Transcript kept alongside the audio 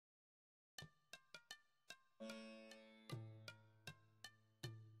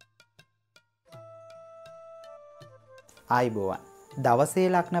ආයිබෝවන්. දවසේ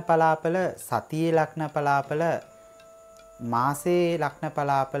ලග්න පලාපල, සතියේ ලග්න පලාපල, මාසයේ ලග්න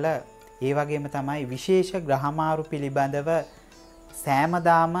පලාපල, ඒ වගේම තමයි විශේෂ ග්‍රහමාරු පිළිබඳව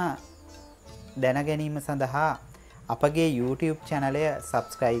සෑමදාම දැන ගැනීම සඳහා අපගේ YouTube channel එක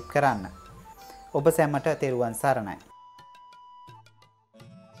subscribe කරන්න. ඔබ සැමට තෙරුවන් සරණයි.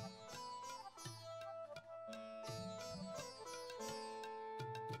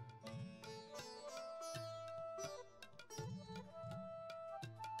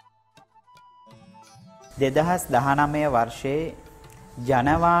 දෙදහස් 19 වර්ෂයේ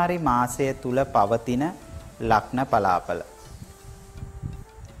ජනවාරි මාසය තුල පවතින ලග්න පලාපල.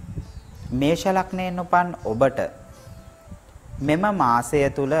 මේෂ ලග්නයෙන් උපන් ඔබට මෙම මාසය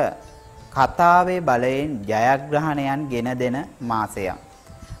තුල කතාවේ බලයෙන් ජයග්‍රහණයන් ගෙන දෙන මාසයක්.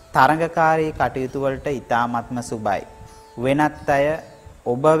 තරඟකාරී කටයුතු වලට ඉතාමත්ම සුබයි. වෙනත් අය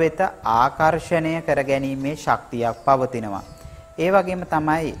ඔබ වෙත ආකර්ෂණය කර ගැනීමේ ශක්තියක් පවතිනවා. ඒ වගේම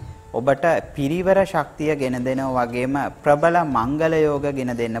තමයි ඔබට පිරිවර ශක්තිය ගෙන දෙනවා වගේම ප්‍රබල මංගල යෝග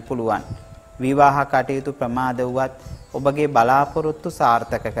ගෙන දෙන්න පුළුවන්. විවාහ කටයුතු ප්‍රමාද වුවත් ඔබගේ බලාපොරොත්තු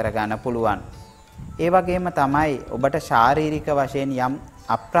සාර්ථක කරගන්න පුළුවන්. ඒ වගේම තමයි ඔබට ශාරීරික වශයෙන් යම්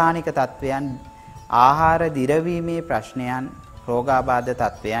අප්‍රාණික තත්වයන්, ආහාර දිරවීමේ ප්‍රශ්නයන්, රෝගාබාධ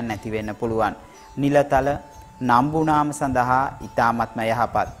තත්වයන් නැති වෙන්න පුළුවන්. නිලතල නම්බුනාම සඳහා ඊ타ත්ම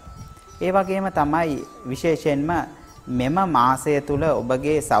යහපත්. ඒ වගේම තමයි විශේෂයෙන්ම මෙම මාසය තුල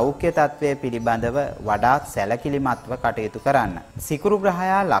ඔබගේ සෞඛ්‍ය තත්වය පිළිබඳව වඩාත් සැලකිලිමත්ව කටයුතු කරන්න. සිකුරු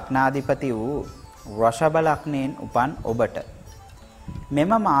ග්‍රහයා ලග්නාධිපති වූ වෘෂභ ලග්නයෙන් උපන් ඔබට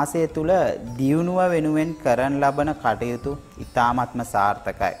මෙම මාසය තුල දියුණුව වෙනුවෙන් කරන ලබන කටයුතු ඉතාමත්ම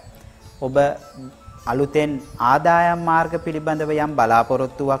සාර්ථකයි. ඔබ අලුතෙන් ආදායම් මාර්ග පිළිබඳව යම්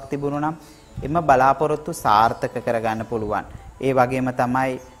බලාපොරොත්තුවක් තිබුණා නම් එම බලාපොරොත්තු සාර්ථක කරගන්න පුළුවන්. ඒ වගේම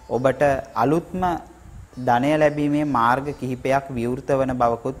තමයි ඔබට අලුත්ම ධනය ලැබීමේ මාර්ග කිහිපයක් විවෘත වන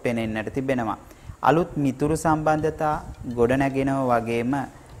බවකුත් පෙනෙන්නට තිබෙනවා. අලුත් මිතුරු සම්බන්ධතා ගොඩනැගෙනවා වගේම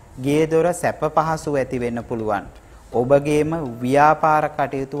ගේ දොර සැප පහසු ඇති වෙන්න පුළුවන්. ඔබගේම ව්‍යාපාර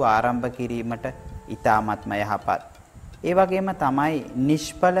කටයුතු ආරම්භ කිරීමට ඉතාමත්ම යහපත්. ඒ වගේම තමයි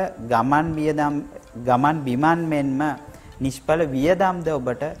නිෂ්ඵල ගමන් බිමන් මෙන්ම නිෂ්ඵල වියදම්ද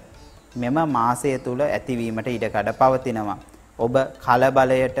ඔබට මෙම මාසය තුල ඇතිවීමට ඉඩකඩ පවතිනවා. ඔබ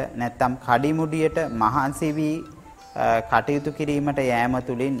කලබලයට නැත්නම් කඩිමුඩියට මහන්සි වී කටයුතු කිරීමට යෑම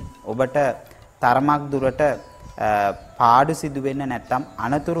තුළින් ඔබට තරමක් දුරට පාඩු සිදු වෙන්න නැත්නම්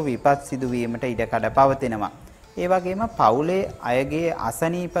අනතුරු විපත් සිදු වීමට ඉඩකඩ පවතිනවා. ඒ වගේම පවුලේ අයගේ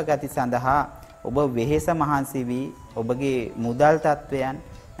අසනීප ගති සඳහා ඔබ වෙහෙස මහන්සි වී ඔබගේ මුදල් තත්වයන්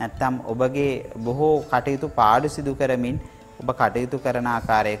නැත්නම් ඔබගේ බොහෝ කටයුතු පාඩු සිදු කරමින් ඔබ කටයුතු කරන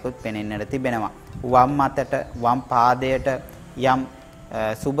ආකාරයකුත් පෙනෙන්නට තිබෙනවා. වම් අතට වම් පාදයට යම්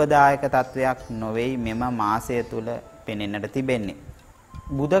සුබදායක තත්වයක් නොවේයි මෙම මාසය තුල පෙනෙන්නට තිබෙන්නේ.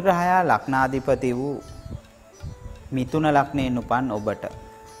 බුධ ග්‍රහයා ලග්නාධිපති වූ මිථුන ලග්නයෙන් උපන් ඔබට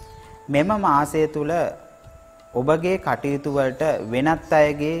මෙම මාසය තුල ඔබගේ කටයුතු වලට වෙනත්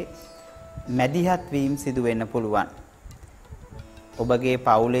අයගේ මැදිහත් වීම සිදු වෙන්න පුළුවන්. ඔබගේ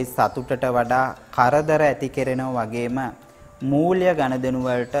පවුලේ සතුටට වඩා කරදර ඇති කෙරෙනවා වගේම මූල්‍ය ගණදෙනු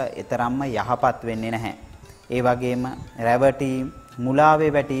වලට ඊතරම්ම යහපත් වෙන්නේ නැහැ. ඒ වගේම රැවටීම්,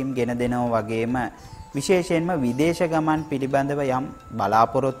 මුලාවේ වැටීම් ගෙන දෙනවා වගේම විශේෂයෙන්ම විදේශ ගමන් පිළිබඳව යම්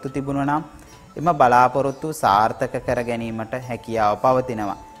බලාපොරොත්තු තිබුණා නම් එම බලාපොරොත්තු සාර්ථක කර ගැනීමට හැකියාව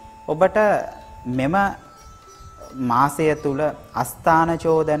පවතිනවා. ඔබට මෙම මාසය තුල අස්ථාන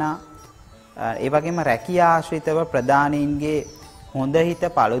චෝදනා ඒ වගේම රැකියා ආශ්‍රිතව ප්‍රධානීන්ගේ හොඳ හිත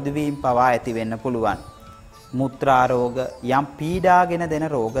පළුදු වීම පවා ඇති වෙන්න පුළුවන්. මුත්‍රා රෝග යම් පීඩාගෙන දෙන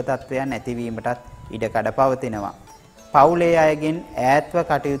රෝග තත්වයන් ඇතිවීමටත් ඉඩකඩ පවතිනවා. පවුලේ අයගෙන් ඈත්ව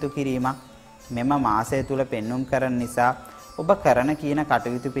කටයුතු කිරීමක් මෙම මාසය තුල පෙන්눔 කරන නිසා ඔබ කරන කියන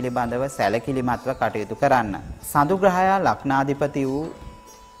කටයුතු පිළිබඳව සැලකිලිමත්ව කටයුතු කරන්න. සඳු ග්‍රහයා ලග්නාධිපති වූ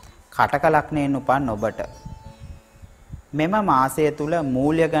කටක ලග්නයෙන් උපන් ඔබට මෙම මාසය තුල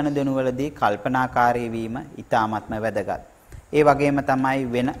මූල්‍ය ගණදෙනු වලදී කල්පනාකාරී වීම ඉතාමත්ම වැදගත්. ඒ වගේම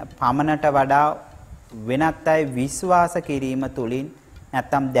තමයි පමණට වඩා වෙනත් අය විශ්වාස කිරීම තුළින්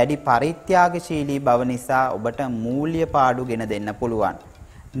නැත්නම් දැඩි පරිත්‍යාගශීලී බව නිසා ඔබට මූල්‍ය පාඩු ගෙන දෙන්න පුළුවන්.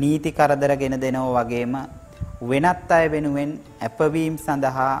 නීති කරදර ගෙන දෙනවා වගේම වෙනත් අය වෙනුවෙන් අපවීම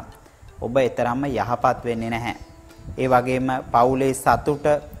සඳහා ඔබ ඊතරම්ම යහපත් වෙන්නේ නැහැ. ඒ වගේම පවුලේ සතුට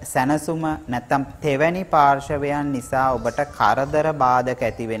සැනසුම නැත්නම් තෙවැනි පාර්ශවයන් නිසා ඔබට කරදර බාධක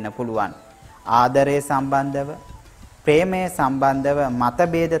ඇති වෙන්න පුළුවන්. ආදරය සම්බන්ධව, ප්‍රේමය සම්බන්ධව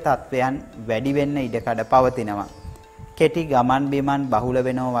මතභේද තත්වයන් වැඩි වෙන්න ඉඩකඩ පවතිනවා. කෙටි ගමන් බිමන් බහුල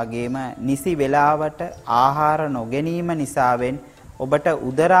වෙනවා වගේම නිසි වේලාවට ආහාර නොගැනීම නිසාවෙන් ඔබට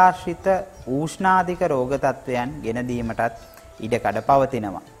උදරාශ්‍රිත ඌෂ්ණාධික රෝග තත්වයන් ගෙන දීමටත් ඉඩකඩ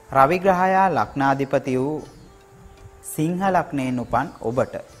පවතිනවා. රවි ග්‍රහයා ලග්නාධිපති වූ සිංහ ලග්නයෙන් උපන්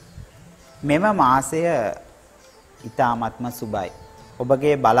ඔබට මෙම මාසය ඊ타ත්ම සුබයි.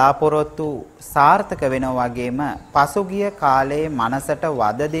 ඔබගේ බලාපොරොත්තු සාර්ථක වෙනවා වගේම පසුගිය කාලයේ මනසට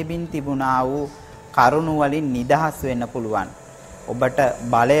වද දෙමින් තිබුණා වූ කරුණු වලින් නිදහස් වෙන්න පුළුවන්. ඔබට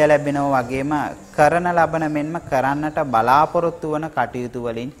බලය ලැබෙනවා වගේම කරන ලබන මෙන්ම කරන්නට බලාපොරොත්තු වන කටයුතු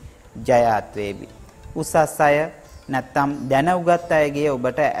වලින් ජයත් වේවි. උසස් අය නැත්තම් දැන උගත් අයගේ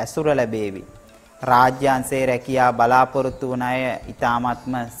ඔබට ඇසුර ලැබේවි. රාජ්‍යාංශයේ රැකියා බලාපොරොත්තු වන අය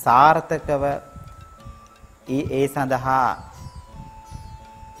ඊ타ත්ම සාර්ථකව ඒ සඳහා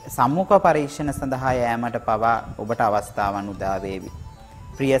සම්මුඛ පරීක්ෂණ සඳහා යෑමට පවා ඔබට අවස්ථාවන් උදා වේවි.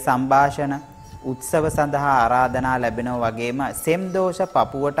 ප්‍රිය සංഭാෂණ උත්සව සඳහා ආරාධනා ලැබෙනවා වගේම සෙම් දෝෂ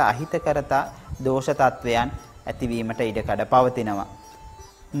පපුවට අහිත කරතා දෝෂ තත්වයන් ඇතිවීමට ඉඩකඩ පවතිනවා.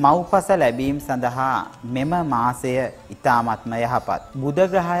 මව්පස ලැබීම සඳහා මෙම මාසය ඊ타ත්ම යහපත්. බුධ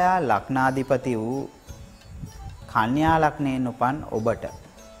ග්‍රහයා ලග්නාධිපති වූ කන්‍යා ලග්නයෙන් උපන් ඔබට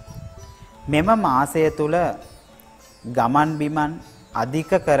මෙම මාසය තුල ගමන් බිමන්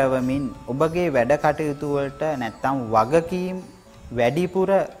අධික කරවමින් ඔබගේ වැඩ කටයුතු වලට නැත්තම් වගකීම් වැඩිපුර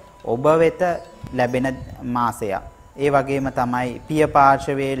ඔබ වෙත ලැබෙන මාසයක්. ඒ වගේම තමයි පිය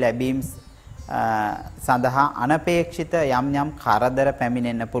පාර්ශවයේ ලැබීම් සඳහා අනපේක්ෂිත යම් යම් කරදර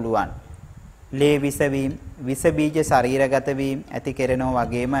පැමිණෙන්න පුළුවන්. ලේ විසවීම, විස බීජ ශරීරගත වීම ඇති කෙරෙනවා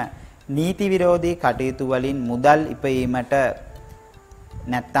වගේම නීති විරෝධී කටයුතු වලින් මුදල් ඉපයීමට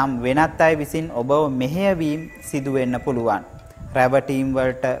නැත්තම් වෙනත් අය විසින් ඔබව මෙහෙයවීම සිදු වෙන්න පුළුවන්. රැවටීම්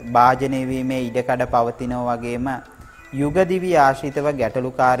වලට භාජනය වීමේ ඉඩකඩ පවතිනවා වගේම යුග දිවි ආශ්‍රිතව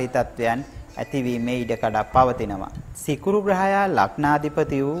ගැටලුකාරී තත්වයන් ඇතිවීමේ ඉඩකඩක් පවතිනවා. සිකුරු ග්‍රහයා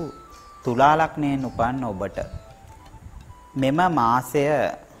ලග්නාධිපති වූ තුලා ලග්නයෙන් උපන් ඔබට මෙම මාසය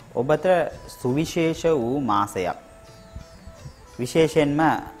ඔබට සුවිශේෂ වූ මාසයක්. විශේෂයෙන්ම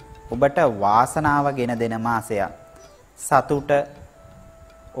ඔබට වාසනාව ගෙන දෙන මාසයක්. සතුට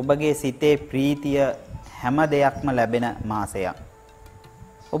ඔබගේ සිතේ ප්‍රීතිය හැම දෙයක්ම ලැබෙන මාසයක්.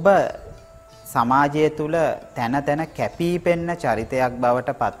 ඔබ සමාජය තුල තන තන කැපී පෙනෙන චරිතයක්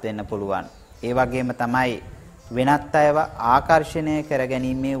බවට පත් වෙන්න පුළුවන්. ඒ වගේම තමයි වෙනත් අයව ආකර්ෂණය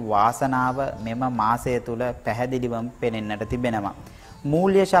කරගැනීමේ වාසනාව මෙම මාසය තුල පැහැදිලිවම පෙනෙන්නට තිබෙනවා.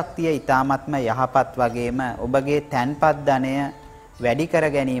 මූල්‍ය ශක්තිය ඊ타ත්ම යහපත් වගේම ඔබගේ තැන්පත් ධනය වැඩි කර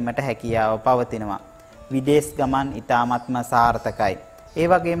ගැනීමට හැකියාව පවතිනවා. විදේශ ගමන් ඊ타ත්ම සාර්ථකයි. ඒ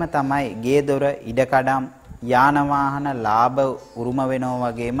වගේම තමයි ගේ දොර ඉඩකඩම් යාන වාහන ලාභ උරුම වෙනවා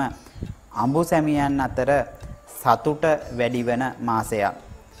වගේම අඹු සැමියන් අතර සතුට වැඩි වෙන මාසයක්.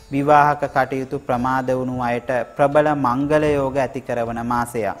 විවාහක කටයුතු ප්‍රමාද වුණු අයට ප්‍රබල මංගල යෝග ඇති කරන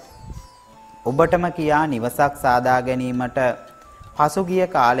මාසයක්. ඔබටම කියා නිවසක් සාදා ගැනීමට පසුගිය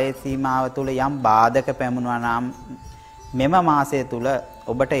කාලයේ සීමාව තුල යම් බාධක පැමුණා නම් මෙම මාසය තුල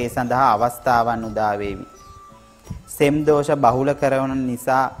ඔබට ඒ සඳහා අවස්ථාවන් උදා වේවි. සෙම් දෝෂ බහුල කරන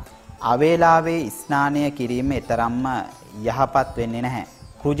නිසා අවේලාවේ ස්නානය කිරීම ඊතරම්ම යහපත් වෙන්නේ නැහැ.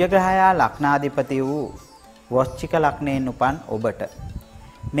 කුජ ග්‍රහයා ලග්නාධිපති වූ වෘශ්චික ලග්නයෙන් උපන් ඔබට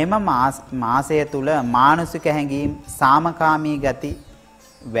මෙම මාසය තුල මානසික හැඟීම් සාමකාමී ගති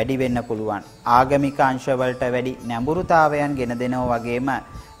වැඩි වෙන්න පුළුවන්. ආගමික අංශ වලට වැඩි නැඹුරුතාවයන් ගෙන දෙනවා වගේම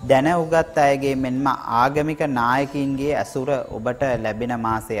දැන උගත් අයගේ මෙන්ම ආගමික නායකින්ගේ ඇසුර ඔබට ලැබෙන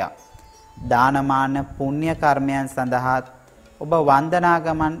මාසයක්. දානමාන පුණ්‍ය කර්මයන් සඳහා ඔබ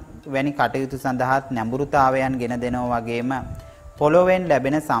වන්දනාගමන් වැනි කටයුතු සඳහා නැඹුරුතාවයන් ගෙන දෙනවා වගේම පොළොවෙන්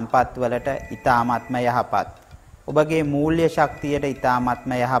ලැබෙන සම්පත් වලට ඊ타ත්ම යහපත්. ඔබගේ මූල්‍ය ශක්තියට ඊ타ත්ම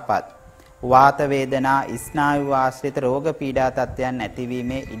යහපත්. වාත වේදනා ස්නායු ආශ්‍රිත රෝග පීඩා තත්ත්වයන්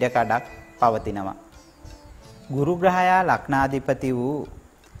ඇතිවීමේ ඉඩකඩක් පවතිනවා. ගුරු ග්‍රහයා ලග්නාධිපති වූ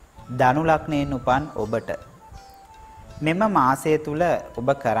ධනු ලග්නයෙන් උපන් ඔබට මෙම මාසය තුල ඔබ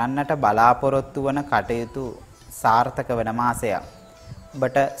කරන්නට බලාපොරොත්තු වන කටයුතු සාර්ථක වන මාසයක්.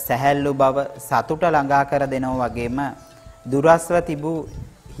 ඔබට සැහැල්ලු බව සතුට ළඟා කර දෙනවා වගේම දුරස්ව තිබූ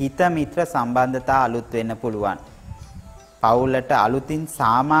හිත මිත්‍ර සම්බන්ධතා අලුත් වෙන්න පුළුවන්. පවුලට අලුතින්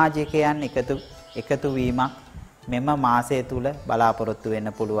සමාජිකයන් එකතු වීමක් මෙම මාසය තුල බලාපොරොත්තු වෙන්න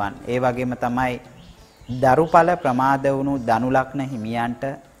පුළුවන්. ඒ වගේම තමයි දරුඵල ප්‍රමාද වුණු ධනු ලග්න හිමියන්ට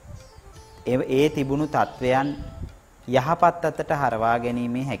ඒ තිබුණු තත්වයන් යහපත් අතට හරවා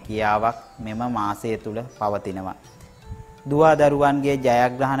ගැනීමේ හැකියාවක් මෙම මාසය තුල පවතිනවා. දුව දරුවන්ගේ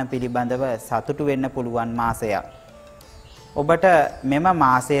ජයග්‍රහණ පිළිබඳව සතුටු වෙන්න පුළුවන් මාසයක්. ඔබට මෙම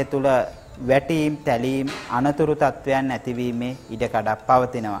මාසය තුල වැටීම් තැලීම් අනතුරු තත්වයන් ඇතිවීමේ ඉඩකඩක්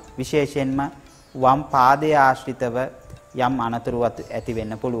පවතිනවා. විශේෂයෙන්ම වම් පාදයේ ආශ්‍රිතව යම් අනතුරුවක් ඇති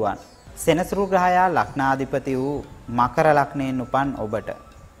වෙන්න පුළුවන්. සෙනසුරු ග්‍රහයා ලග්නාධිපති වූ මකර ලග්නයෙන් උපන් ඔබට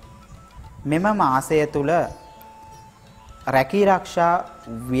මෙම මාසය තුල රැකී ආරක්ෂා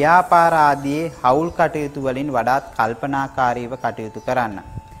ව්‍යාපාර ආදී හවුල් කටයුතු වලින් වඩාත් කල්පනාකාරීව කටයුතු කරන්න.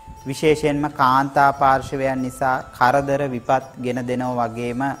 විශේෂයෙන්ම කාන්තා පාර්ශවයන් නිසා කරදර විපත් ගෙන දෙනවා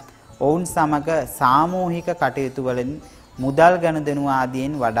වගේම ඔවුන් සමග සාමූහික කටයුතු වලින් මුදල් ගනුදෙනු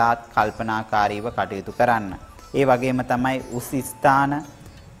ආදීන් වඩාත් කල්පනාකාරීව කටයුතු කරන්න. ඒ වගේම තමයි උස් ස්ථාන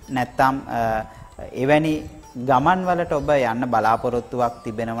නැත්තම් එවැනි ගමන් වලට ඔබ යන්න බලාපොරොත්තුවක්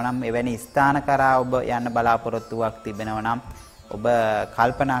තිබෙනවා නම් එවැනි ස්ථාන කරා ඔබ යන්න බලාපොරොත්තුවක් තිබෙනවා නම් ඔබ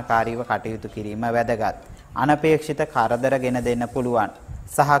කල්පනාකාරීව කටයුතු කිරීම වැදගත්. අනපේක්ෂිත කරදර ගෙන දෙන්න පුළුවන්.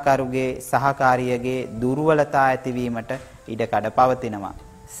 සහකරුගේ සහකාරියගේ දුර්වලතා ඇතිවීමට ඉඩකඩ පවතිනවා.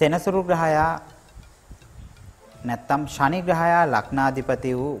 සෙනසුරු ග්‍රහයා නැත්තම් ශනි ග්‍රහයා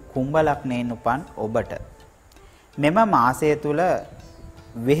ලග්නාධිපති වූ කුම්භ ලග්නයෙන් උපන් ඔබට මෙම මාසය තුල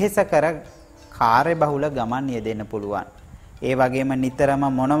වෙහෙසකර කාර්යබහුල ගමන් යෙදෙන්න පුළුවන්. ඒ වගේම නිතරම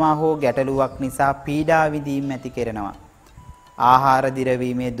මොනවා හෝ ගැටලුවක් නිසා පීඩා විඳීම් ඇති කරනවා. ආහාර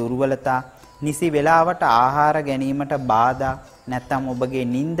දිරවීමේ දුර්වලතා, නිසි වේලාවට ආහාර ගැනීමට බාධා, නැත්නම් ඔබගේ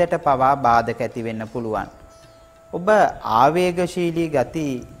නිින්දට පවා බාධක ඇති වෙන්න පුළුවන්. ඔබ ආවේගශීලී ගති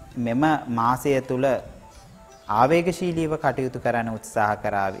මෙම මාසය තුල ආවේගශීලීව කටයුතු කරන්න උත්සාහ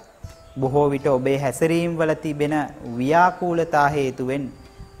කරાવી. බොහෝ විට ඔබේ හැසිරීම් වල තිබෙන ව්‍යාකූලතා හේතුවෙන්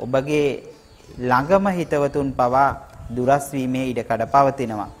ඔබගේ ළඟම හිතවතුන් පවා දුරස් වීමේ ඉඩකඩ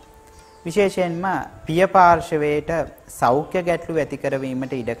පවතිනවා. විශේෂයෙන්ම පිය පාර්ශවයට සෞඛ්‍ය ගැටලු ඇති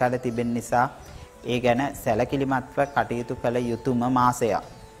කරවීමට ඉඩකඩ තිබෙන නිසා ඒ ගැන සැලකිලිමත්ව කටයුතු කළ යුතුම මාසයක්.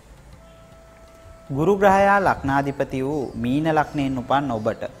 ගුරු ග්‍රහයා ලග්නාධිපති වූ මීන ලග්නයෙන් උපන්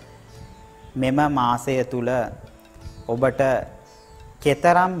ඔබට මෙම මාසය තුල ඔබට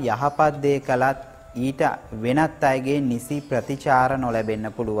කෙතරම් යහපත් දේ කළත් ඊට වෙනත් අයගේ නිසි ප්‍රතිචාර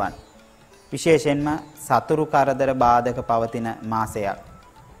නොලැබෙන්න පුළුවන්. විශේෂයෙන්ම සතුරු කරදර බාධක පවතින මාසයක්.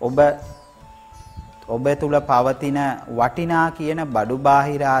 ඔබ තුල පවතින වටිනා කියන බඩු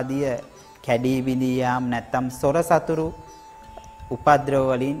බාහිර ආදිය කැඩී බිඳී යාම නැත්තම් සොර සතුරු උපද්‍රව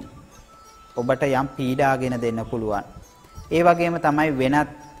වලින් ඔබට යම් පීඩාගෙන දෙන්න පුළුවන්. ඒ වගේම තමයි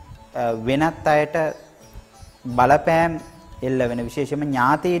වෙනත් අයට බලපෑම් එල්ල වෙන විශේෂයෙන්ම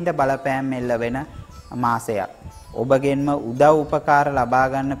ඥාතීන්ට බලපෑම් එල්ල වෙන මාසයක්. ඔබගෙන්ම උදව් උපකාර ලබා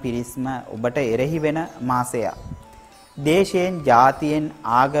ගන්න පිරිස්ම ඔබට එරෙහි වෙන මාසයක්. දේශයෙන්, ජාතියෙන්,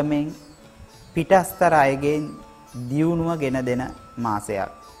 ආගමෙන් පිටස්තර අයගෙන් දියුණුව ගෙන දෙන මාසයක්.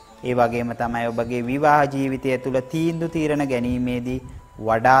 ඒ වගේම තමයි ඔබගේ විවාහ ජීවිතය තුළ තීන්දුව తీරන ගැනීමේදී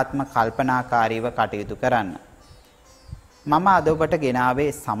වඩාත්ම කල්පනාකාරීව කටයුතු කරන්න. මම අද ඔබට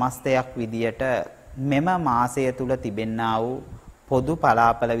ගෙනාවේ සමස්තයක් විදියට මෙම මාසය තුල තිබෙන්නා වූ පොදු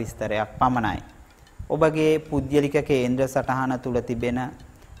පලාපල විස්තරයක් පමණයි. ඔබගේ පුද්ගලික කේන්ද්‍ර සටහන තුල තිබෙන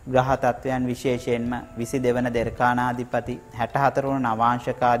ග්‍රහ තත්වයන් විශේෂයෙන්ම 22 වන දර්කානාධිපති 64 වන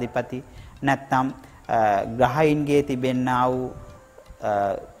නවාංශකාධිපති නැත්නම් ග්‍රහයින්ගේ තිබෙන්නා වූ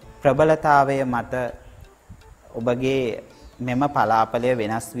ප්‍රබලතාවය මත ඔබගේ මෙම පලාපලය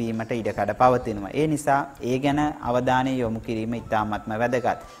වෙනස් වීමට ඉඩකඩ පවතිනවා. ඒ නිසා ඒ ගැන අවධානය යොමු කිරීම ඉතාමත්ම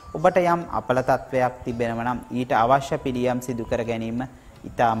වැදගත්. ඔබට යම් අපල තත්වයක් තිබෙනවා නම් ඊට අවශ්‍ය පිළියම් සිදු කර ගැනීම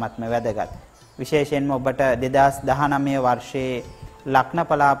ඉතාමත්ම වැදගත්. විශේෂයෙන්ම ඔබට 2019 වර්ෂයේ ලග්න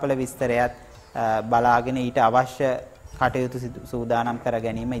පලාපල විස්තරයත් බලාගෙන ඊට අවශ්‍ය කටයුතු සූදානම් කර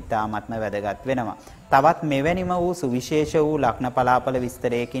ගැනීම ඉතාමත්ම වැදගත් වෙනවා. තවත් මෙවැනිම වූ සුවිශේෂ වූ ලග්න පලාපල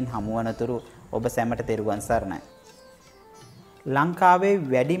විස්තරයකින් හමුවනතුරු ඔබ සැමට තෙරුවන් සරණයි. ලංකාවේ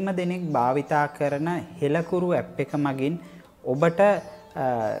වැඩිම දෙනෙක් භාවිතා කරන හෙළකුරු ඇප් එක මගින් ඔබට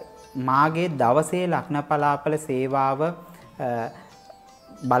මාගේ දවසේ ලග්න පලාපල සේවාව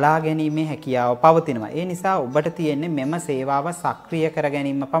බලා ගැනීමේ හැකියාව පවතිනවා. ඒ නිසා ඔබට තියෙන්නේ මෙම සේවාව සක්‍රිය කර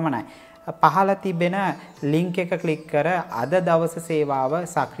ගැනීම පමණයි. පහළ තිබෙන ලින්ක් එක ක්ලික් කර අද දවස සේවාව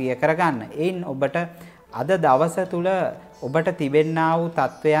සක්‍රිය කරගන්න. එයින් ඔබට අද දවස තුල ඔබට තිබෙන්නා වූ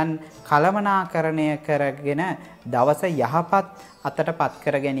තත්වයන් කළමනාකරණය කරගෙන දවස යහපත් අතට පත්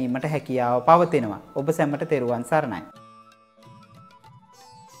කර ගැනීමට හැකියාව පවතිනවා. ඔබ සැමට තෙරුවන් සරණයි.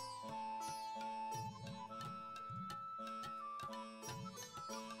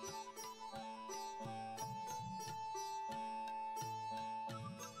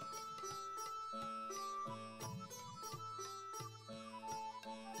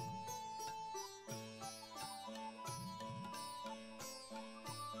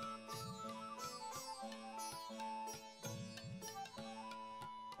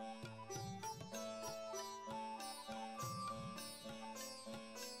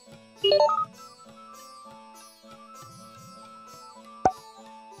 you